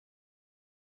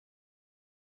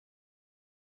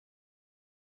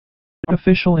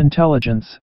Artificial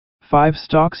Intelligence, 5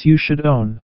 Stocks You Should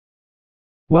Own.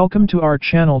 Welcome to our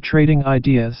channel Trading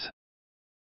Ideas.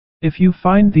 If you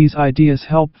find these ideas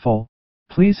helpful,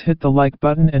 please hit the like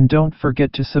button and don't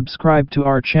forget to subscribe to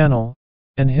our channel,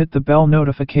 and hit the bell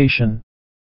notification.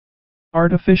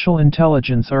 Artificial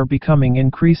intelligence are becoming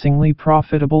increasingly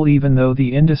profitable even though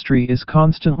the industry is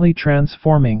constantly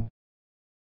transforming.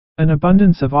 An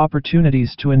abundance of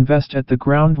opportunities to invest at the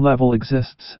ground level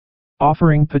exists,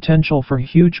 offering potential for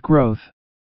huge growth.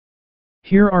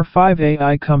 Here are 5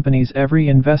 AI companies every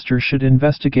investor should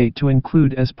investigate to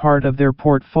include as part of their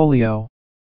portfolio.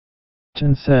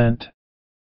 Tencent.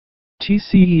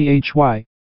 T.C.E.H.Y.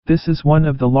 This is one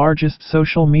of the largest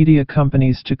social media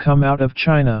companies to come out of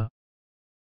China.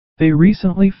 They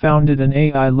recently founded an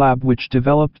AI lab which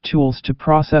developed tools to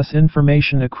process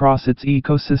information across its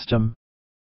ecosystem.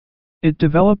 It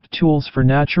developed tools for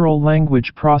natural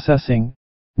language processing,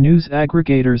 news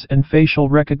aggregators and facial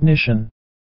recognition.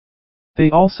 They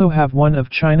also have one of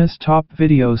China's top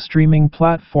video streaming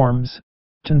platforms,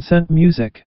 Tencent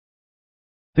Music.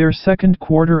 Their second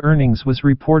quarter earnings was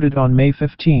reported on May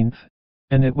 15,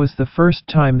 and it was the first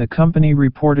time the company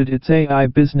reported its AI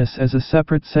business as a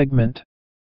separate segment.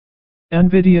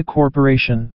 Nvidia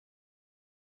Corporation.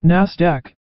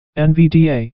 Nasdaq,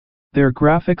 NVDA, their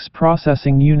graphics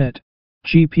processing unit,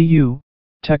 GPU,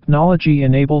 technology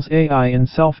enables AI in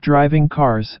self-driving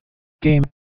cars, game,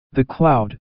 the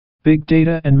cloud, big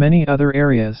data and many other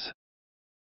areas.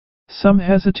 Some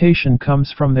hesitation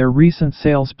comes from their recent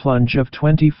sales plunge of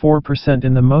 24%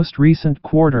 in the most recent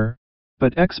quarter,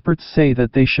 but experts say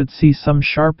that they should see some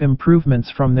sharp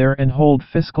improvements from there and hold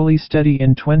fiscally steady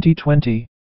in 2020.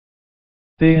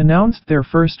 They announced their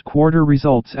first quarter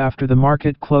results after the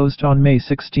market closed on May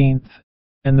 16,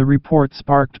 and the report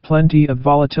sparked plenty of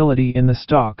volatility in the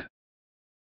stock.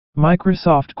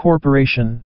 Microsoft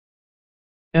Corporation.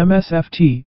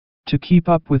 MSFT. To keep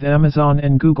up with Amazon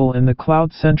and Google in the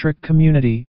cloud-centric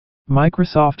community,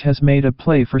 Microsoft has made a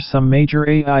play for some major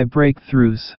AI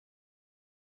breakthroughs.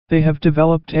 They have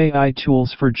developed AI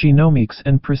tools for genomics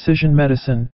and precision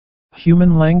medicine,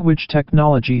 human language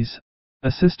technologies,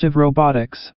 assistive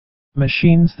robotics,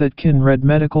 machines that can read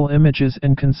medical images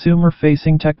and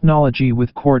consumer-facing technology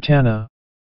with Cortana.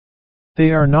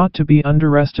 They are not to be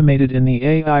underestimated in the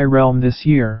AI realm this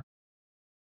year.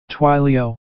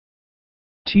 Twilio.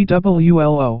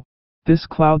 TWLO. This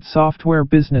cloud software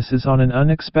business is on an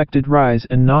unexpected rise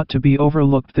and not to be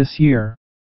overlooked this year.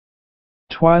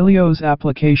 Twilio's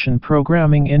application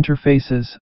programming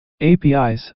interfaces,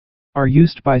 APIs, are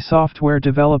used by software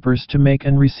developers to make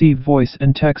and receive voice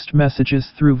and text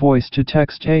messages through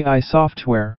voice-to-text AI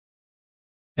software.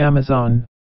 Amazon.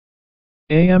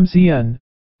 AMZN.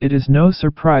 It is no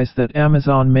surprise that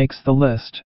Amazon makes the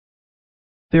list.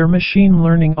 Their machine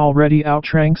learning already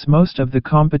outranks most of the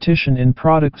competition in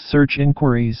product search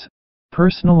inquiries,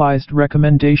 personalized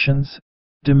recommendations,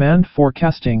 demand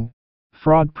forecasting,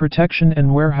 fraud protection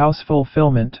and warehouse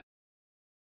fulfillment.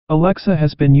 Alexa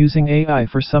has been using AI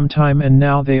for some time and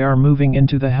now they are moving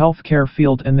into the healthcare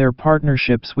field and their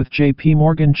partnerships with JP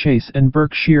Morgan Chase and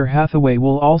Berkshire Hathaway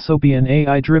will also be an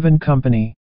AI-driven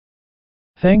company.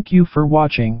 Thank you for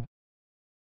watching.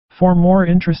 For more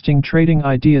interesting trading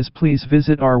ideas please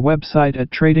visit our website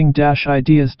at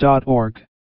trading-ideas.org.